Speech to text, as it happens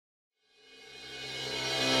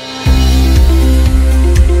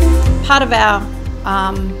part of our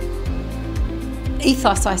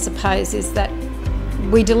ethos, I suppose, is that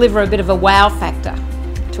we deliver a bit of a wow factor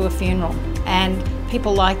to a funeral, and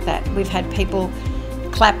people like that. We've had people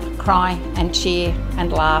clap, cry and cheer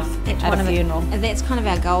and laugh at a funeral. And that's kind of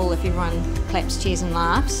our goal. If everyone claps, cheers and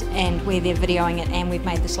laughs, and where they're videoing it and we've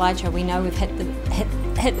made the slideshow, we know we've hit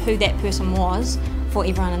who that person was for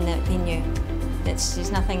everyone in that venue.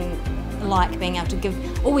 There's nothing like being able to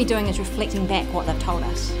give. All we're doing is reflecting back what they've told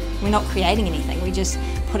us. We're not creating anything, we're just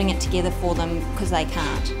putting it together for them because they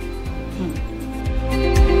can't.